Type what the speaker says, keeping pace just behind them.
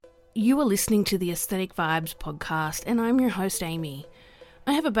You are listening to the Aesthetic Vibes podcast, and I'm your host, Amy.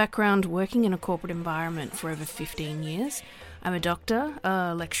 I have a background working in a corporate environment for over 15 years. I'm a doctor,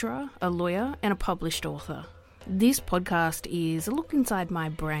 a lecturer, a lawyer, and a published author. This podcast is a look inside my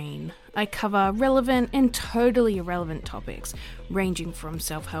brain. I cover relevant and totally irrelevant topics, ranging from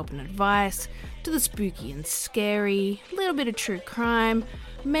self-help and advice, to the spooky and scary, a little bit of true crime,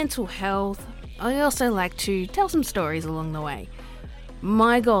 mental health. I also like to tell some stories along the way.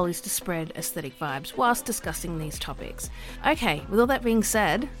 My goal is to spread aesthetic vibes whilst discussing these topics. Okay, with all that being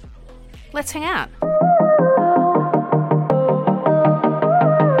said, let's hang out.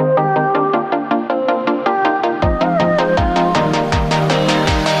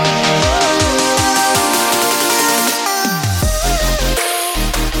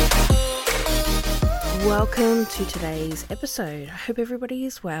 Welcome to today's episode. I hope everybody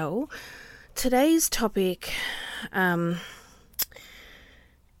is well. Today's topic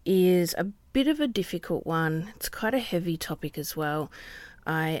is a bit of a difficult one. It's quite a heavy topic as well.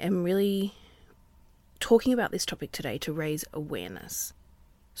 I am really talking about this topic today to raise awareness.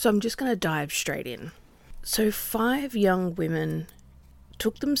 So I'm just going to dive straight in. So 5 young women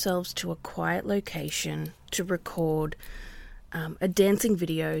took themselves to a quiet location to record a dancing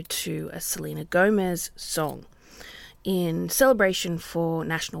video to a Selena Gomez song in celebration for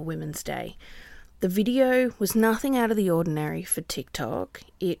National Women's Day. The video was nothing out of the ordinary for TikTok.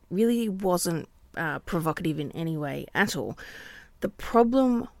 It really wasn't provocative in any way at all. The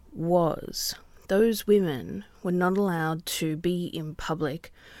problem was those women were not allowed to be in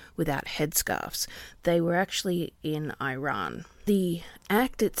public without headscarves. They were actually in Iran. The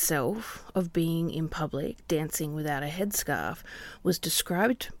act itself of being in public, dancing without a headscarf, was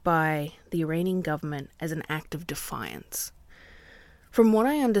described by the Iranian government as an act of defiance. From what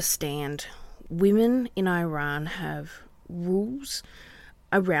I understand, women in Iran have rules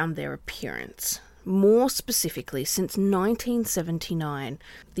around their appearance. More specifically, since 1979,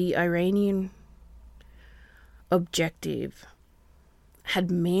 the Iranian objective had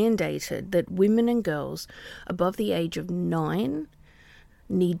mandated that women and girls above the age of 9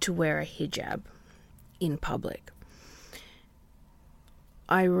 need to wear a hijab in public.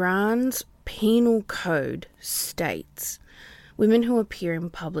 Iran's penal code states women who appear in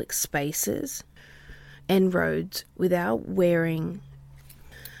public spaces and roads without wearing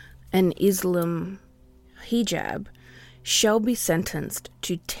an Islam hijab shall be sentenced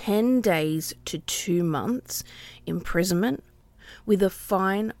to 10 days to 2 months imprisonment with a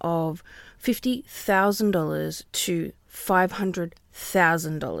fine of $50,000 to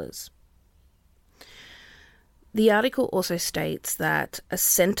 $500,000. The article also states that a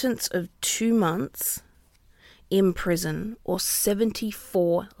sentence of 2 months in prison or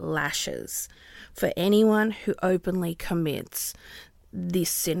 74 lashes for anyone who openly commits this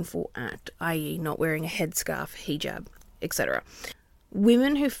sinful act, i.e. not wearing a headscarf, hijab, etc.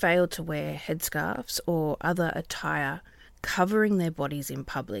 Women who fail to wear headscarves or other attire covering their bodies in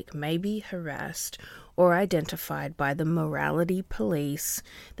public may be harassed or identified by the morality police.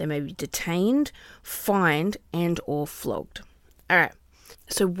 They may be detained, fined, and or flogged. Alright,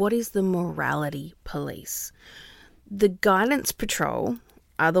 so what is the morality police? The Guidance Patrol,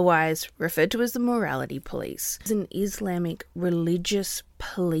 otherwise referred to as the morality police, is an Islamic religious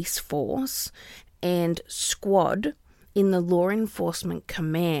police force and squad in the Law Enforcement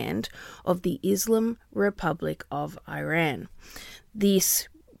Command of the Islam Republic of Iran. This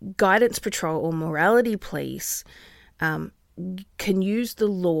Guidance Patrol or morality police can use the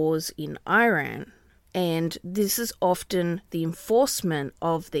laws in Iran, and this is often the enforcement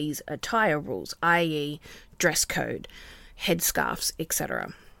of these attire rules, i.e. dress code, headscarves,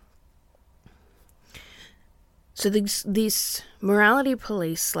 etc. So this morality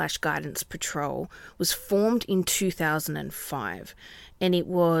police / guidance patrol was formed in 2005, and it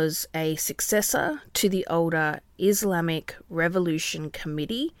was a successor to the older Islamic Revolution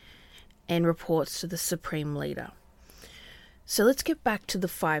Committee and reports to the Supreme Leader. So let's get back to the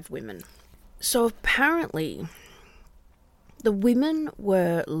 5 women. So apparently, the women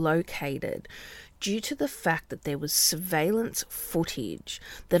were located due to the fact that there was surveillance footage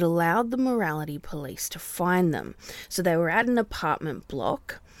that allowed the morality police to find them. So they were at an apartment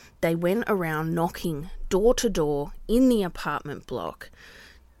block. They went around knocking door to door in the apartment block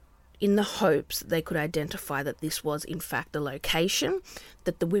in the hopes that they could identify that this was in fact the location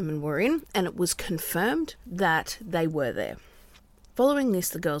that the women were in, and it was confirmed that they were there. Following this,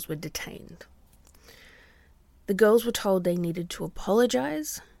 the girls were detained. The girls were told they needed to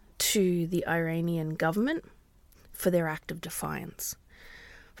apologize to the Iranian government for their act of defiance.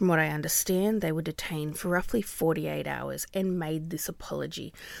 From what I understand, they were detained for roughly 48 hours and made this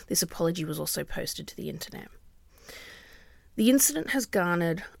apology. This apology was also posted to the internet. The incident has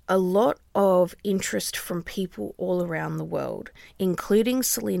garnered a lot of interest from people all around the world, including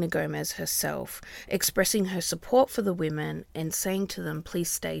Selena Gomez herself, expressing her support for the women and saying to them,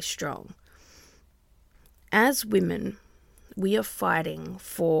 please stay strong. As women, we are fighting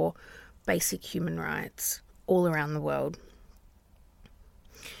for basic human rights all around the world.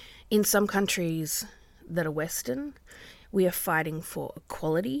 In some countries that are Western, we are fighting for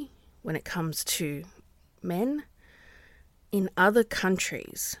equality when it comes to men. In other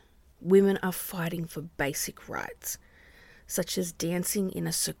countries, women are fighting for basic rights, such as dancing in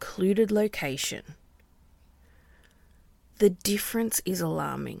a secluded location. The difference is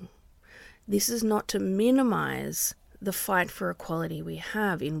alarming. This is not to minimize the fight for equality we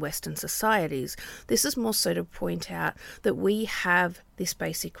have in Western societies. This is more so to point out that we have this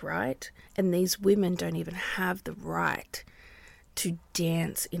basic right, and these women don't even have the right to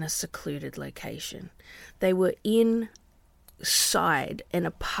dance in a secluded location. They were inside an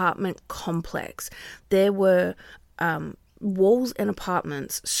apartment complex. There were walls and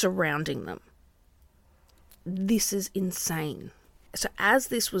apartments surrounding them. This is insane. So as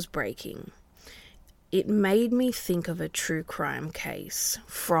this was breaking, it made me think of a true crime case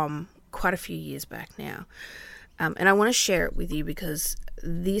from quite a few years back now. And I want to share it with you because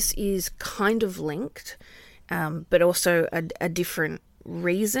this is kind of linked, but also a different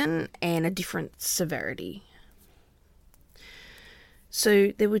reason and a different severity.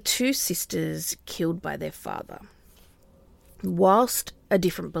 So there were two sisters killed by their father. Whilst a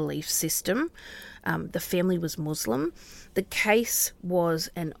different belief system, the family was Muslim, the case was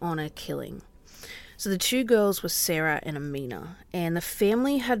an honour killing. So the two girls were Sarah and Amina, and the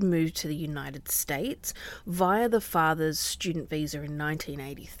family had moved to the United States via the father's student visa in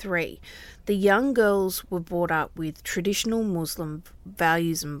 1983. The young girls were brought up with traditional Muslim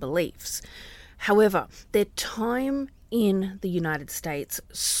values and beliefs. However, their time in the United States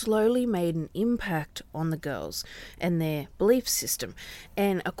slowly made an impact on the girls and their belief system.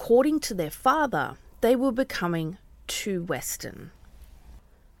 And according to their father, they were becoming too Western.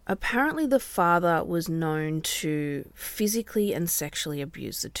 Apparently, the father was known to physically and sexually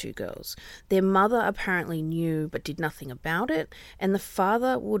abuse the two girls. Their mother apparently knew but did nothing about it, and the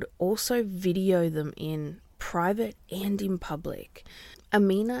father would also video them in private and in public.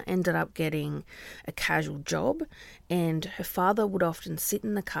 Amina ended up getting a casual job, and her father would often sit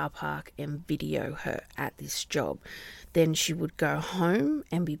in the car park and video her at this job. Then she would go home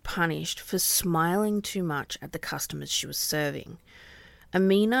and be punished for smiling too much at the customers she was serving.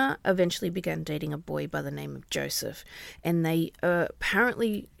 Amina eventually began dating a boy by the name of Joseph, and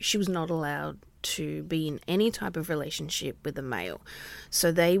apparently she was not allowed to be in any type of relationship with a male.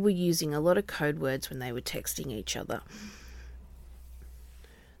 So they were using a lot of code words when they were texting each other.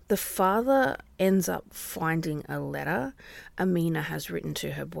 The father ends up finding a letter Amina has written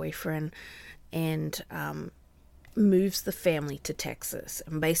to her boyfriend and moves the family to Texas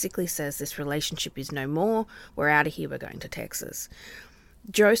and basically says this relationship is no more. We're out of here. We're going to Texas.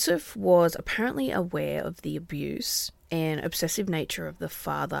 Joseph was apparently aware of the abuse and obsessive nature of the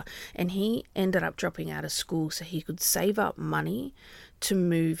father, and he ended up dropping out of school so he could save up money to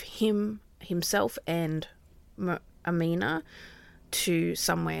move himself and Amina to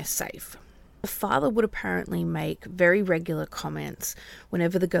somewhere safe. The father would apparently make very regular comments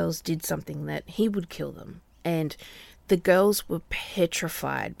whenever the girls did something that he would kill them, and the girls were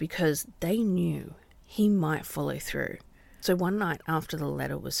petrified because they knew he might follow through. So one night after the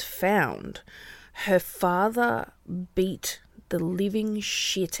letter was found, her father beat the living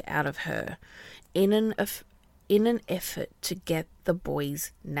shit out of her in an effort to get the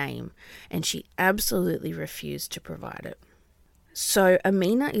boy's name, and she absolutely refused to provide it. So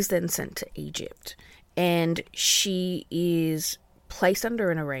Amina is then sent to Egypt, and she is placed under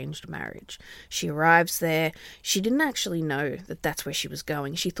an arranged marriage. She arrives there. She didn't actually know that that's where she was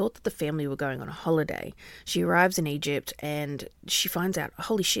going. She thought that the family were going on a holiday. She arrives in Egypt and she finds out,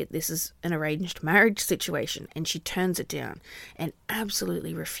 holy shit, this is an arranged marriage situation, and she turns it down and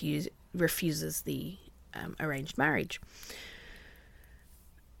absolutely refuses the arranged marriage.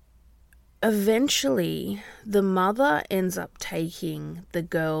 Eventually, the mother ends up taking the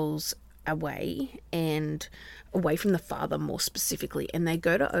girls away from the father more specifically, and they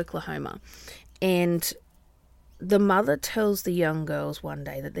go to Oklahoma, and the mother tells the young girls one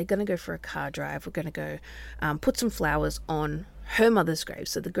day that they're going to go for a car drive. We're going to go put some flowers on her mother's grave,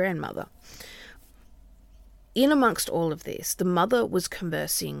 so the grandmother. In amongst all of this, the mother was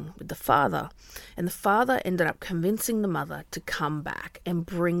conversing with the father, and the father ended up convincing the mother to come back and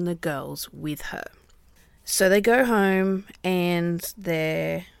bring the girls with her. So they go home and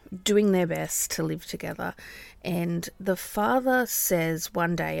they're doing their best to live together. And the father says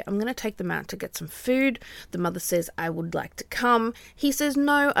one day, I'm going to take them out to get some food. The mother says, I would like to come. He says,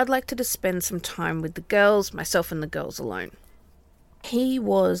 no, I'd like to just spend some time with the girls, myself and the girls alone. He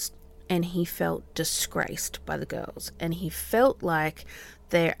felt disgraced by the girls, and he felt like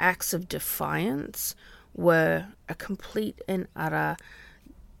their acts of defiance were a complete and utter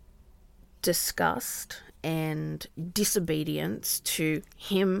disgust and disobedience to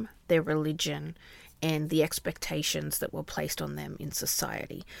him, their religion, and the expectations that were placed on them in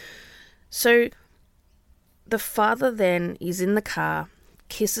society. So the father then is in the car,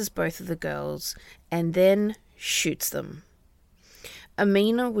 kisses both of the girls, and then shoots them.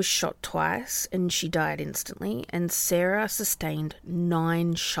 Amina was shot twice and she died instantly, and Sarah sustained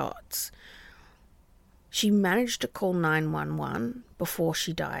 9 shots. She managed to call 911 before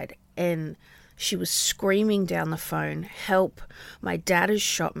she died, and she was screaming down the phone, help, my dad has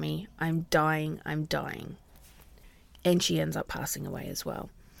shot me, I'm dying. And she ends up passing away as well.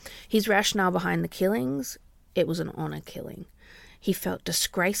 His rationale behind the killings, it was an honor killing. He felt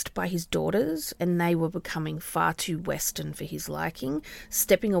disgraced by his daughters, and they were becoming far too Western for his liking,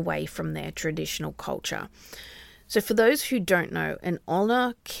 stepping away from their traditional culture. So for those who don't know, an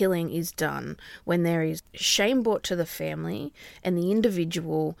honor killing is done when there is shame brought to the family and the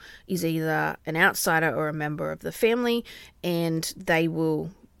individual is either an outsider or a member of the family, and they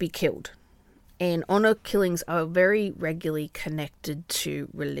will be killed. And honor killings are very regularly connected to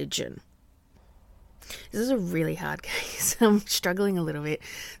religion. This is a really hard case. I'm struggling a little bit.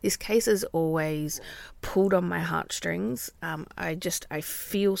 This case has always pulled on my heartstrings. I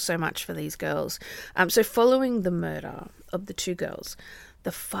feel so much for these girls. So following the murder of the 2 girls,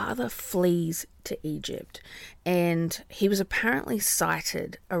 the father flees to Egypt, and he was apparently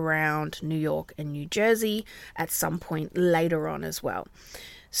sighted around New York and New Jersey at some point later on as well.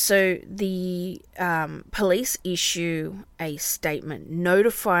 So the police issue a statement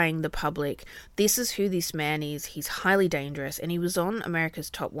notifying the public, this is who this man is, he's highly dangerous, and he was on America's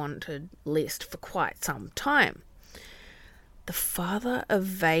Top Wanted list for quite some time. The father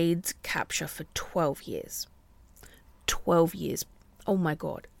evades capture for 12 years. 12 years. Oh my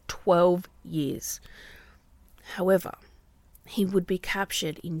God, 12 years. However, he would be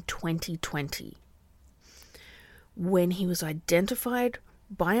captured in 2020 when he was identified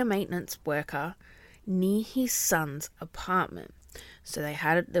by a maintenance worker near his son's apartment. So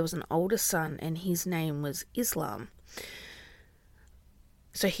there was an older son, and his name was Islam.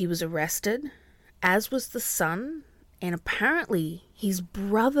 So he was arrested, as was the son, and apparently his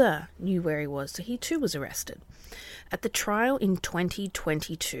brother knew where he was, so he too was arrested at the trial in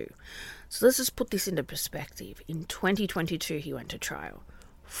 2022. So let's just put this into perspective. In 2022 he went to trial.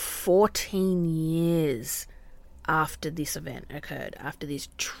 14 years after this event occurred, after this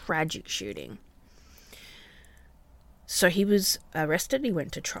tragic shooting. So he was arrested, he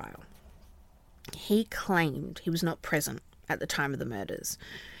went to trial. He claimed he was not present at the time of the murders.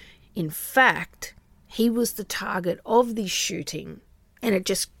 In fact, he was the target of this shooting, and it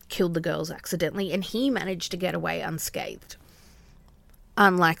just killed the girls accidentally, and he managed to get away unscathed.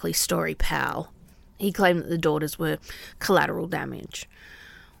 Unlikely story, pal. He claimed that the daughters were collateral damage.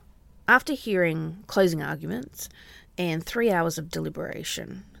 After hearing closing arguments and 3 hours of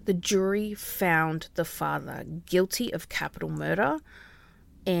deliberation, the jury found the father guilty of capital murder,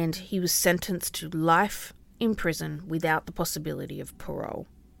 and he was sentenced to life in prison without the possibility of parole.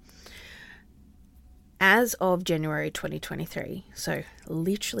 As of January 2023, so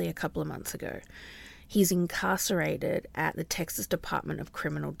literally a couple of months ago, he's incarcerated at the Texas Department of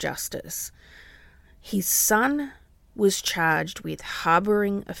Criminal Justice. His son was charged with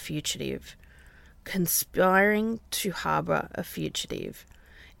harboring a fugitive, conspiring to harbor a fugitive,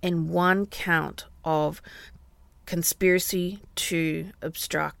 and 1 count of conspiracy to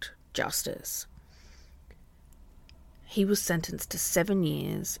obstruct justice. He was sentenced to 7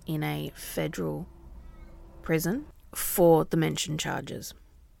 years in a federal prison for the mentioned charges.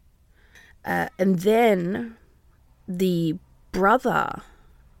 And then the brother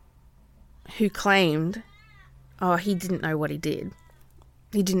who claimed, he didn't know what he did.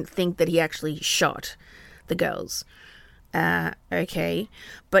 He didn't think that he actually shot the girls. Okay.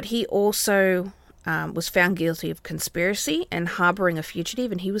 But he also was found guilty of conspiracy and harboring a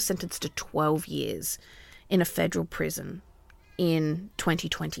fugitive, and he was sentenced to 12 years in a federal prison in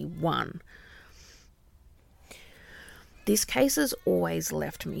 2021. This case has always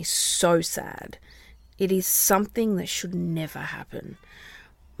left me so sad. It is something that should never happen.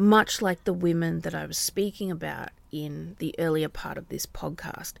 Much like the women that I was speaking about in the earlier part of this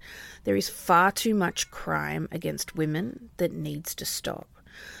podcast, there is far too much crime against women that needs to stop.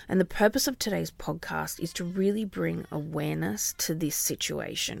 And the purpose of today's podcast is to really bring awareness to this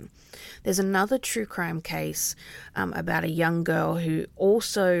situation. There's another true crime case about a young girl who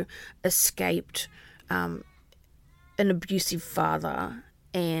also escaped an abusive father,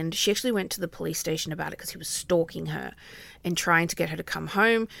 and she actually went to the police station about it because he was stalking her and trying to get her to come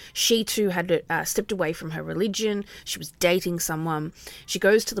home. She too had stepped away from her religion. She was dating someone. She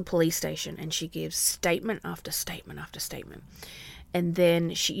goes to the police station and she gives statement after statement after statement. And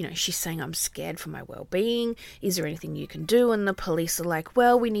then she's saying, I'm scared for my well-being. Is there anything you can do? And the police are like,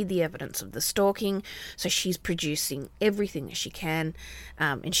 well, we need the evidence of the stalking. So she's producing everything that she can.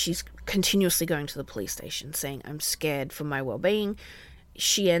 And she's continuously going to the police station saying, I'm scared for my well-being.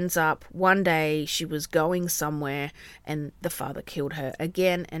 She ends up, one day she was going somewhere and the father killed her,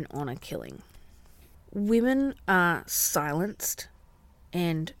 again, an honor killing. Women are silenced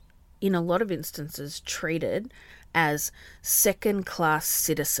and in a lot of instances treated as second-class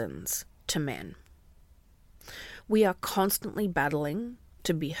citizens to men. We are constantly battling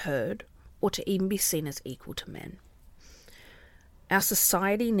to be heard or to even be seen as equal to men. Our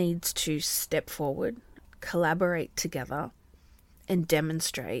society needs to step forward, collaborate together, and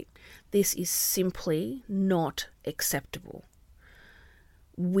demonstrate this is simply not acceptable.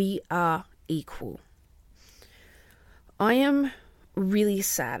 We are equal. I am really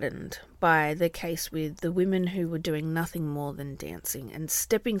saddened by the case with the women who were doing nothing more than dancing and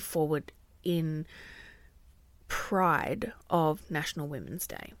stepping forward in pride of National Women's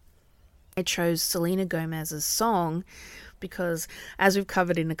Day. I chose Selena Gomez's song because, as we've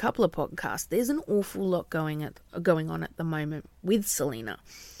covered in a couple of podcasts, there's an awful lot going on at the moment with Selena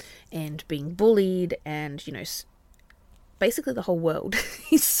and being bullied, and basically the whole world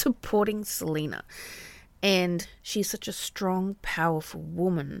is supporting Selena. And she's such a strong, powerful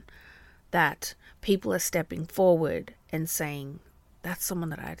woman that people are stepping forward and saying, that's someone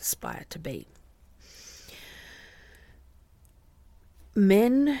that I aspire to be.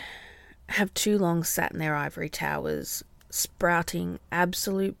 Men have too long sat in their ivory towers sprouting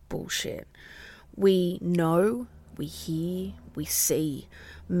absolute bullshit. We know, we hear, we see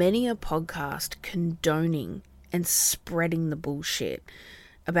many a podcast condoning and spreading the bullshit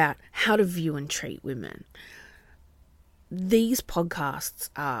about how to view and treat women. These podcasts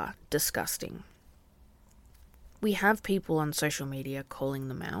are disgusting. We have people on social media calling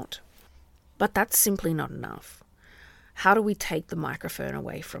them out, but that's simply not enough. How do we take the microphone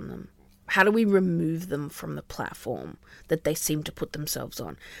away from them? How do we remove them from the platform that they seem to put themselves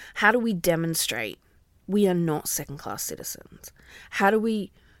on? How do we demonstrate we are not second-class citizens? How do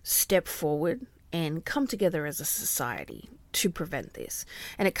we step forward and come together as a society to prevent this?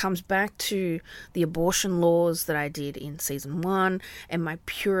 And it comes back to the abortion laws that I did in season 1 and my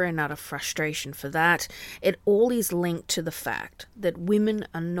pure and utter frustration for that. It all is linked to the fact that women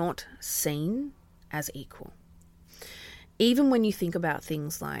are not seen as equal. Even when you think about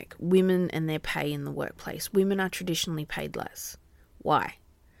things like women and their pay in the workplace, women are traditionally paid less. Why?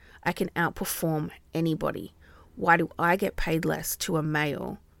 I can outperform anybody. Why do I get paid less to a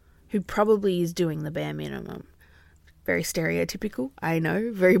male who probably is doing the bare minimum? Very stereotypical, I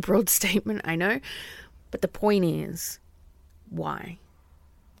know. Very broad statement, I know. But the point is, why?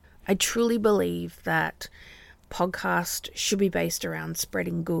 I truly believe that podcasts should be based around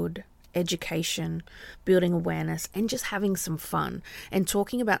spreading good, education, building awareness, and just having some fun and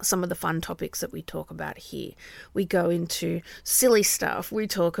talking about some of the fun topics that we talk about here. We go into silly stuff. We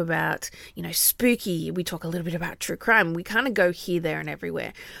talk about, spooky. We talk a little bit about true crime. We kind of go here, there, and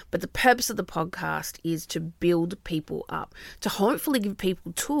everywhere. But the purpose of the podcast is to build people up, to hopefully give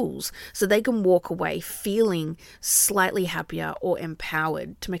people tools so they can walk away feeling slightly happier or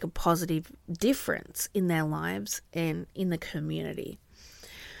empowered to make a positive difference in their lives and in the community.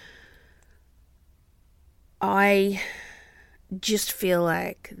 I just feel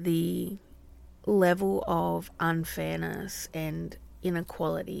like the level of unfairness and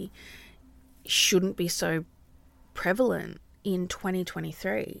inequality shouldn't be so prevalent in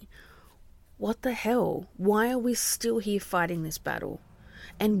 2023. What the hell? Why are we still here fighting this battle?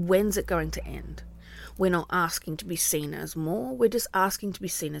 And when's it going to end? We're not asking to be seen as more, we're just asking to be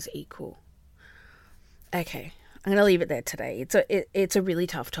seen as equal. Okay. I'm going to leave it there today. It's a really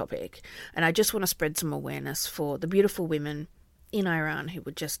tough topic, and I just want to spread some awareness for the beautiful women in Iran who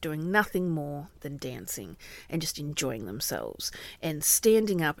were just doing nothing more than dancing and just enjoying themselves and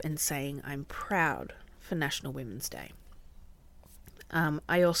standing up and saying, I'm proud for National Women's Day.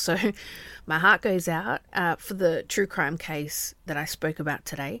 I also, my heart goes out for the true crime case that I spoke about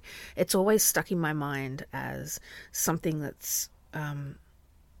today. It's always stuck in my mind as something that's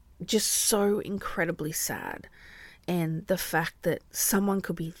just so incredibly sad. And the fact that someone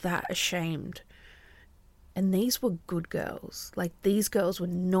could be that ashamed. And these were good girls. Like, these girls were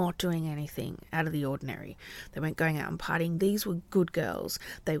not doing anything out of the ordinary. They weren't going out and partying. These were good girls.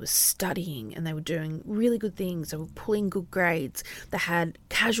 They were studying and they were doing really good things. They were pulling good grades. They had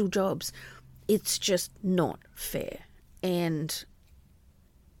casual jobs. It's just not fair. And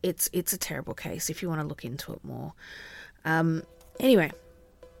it's a terrible case if you want to look into it more. Anyway,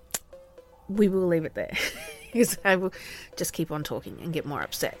 we will leave it there. Because I will just keep on talking and get more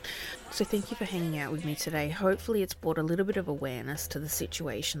upset. So thank you for hanging out with me today. Hopefully it's brought a little bit of awareness to the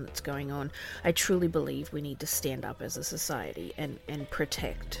situation that's going on. I truly believe we need to stand up as a society and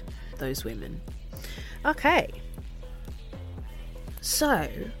protect those women. Okay. So,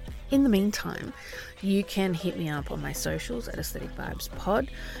 in the meantime, you can hit me up on my socials at Aesthetic Vibes Pod.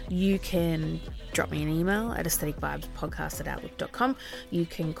 You can drop me an email at aestheticvibespodcast@outlook.com. You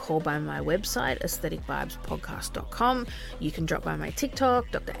can call by my website, aestheticvibespodcast.com. You can drop by my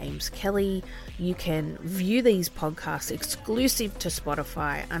TikTok, Dr. Ames Kelly. You can view these podcasts exclusive to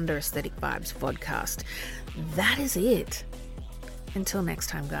Spotify under Aesthetic Vibes Podcast. That is it. Until next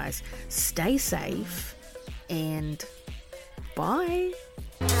time, guys, stay safe and bye.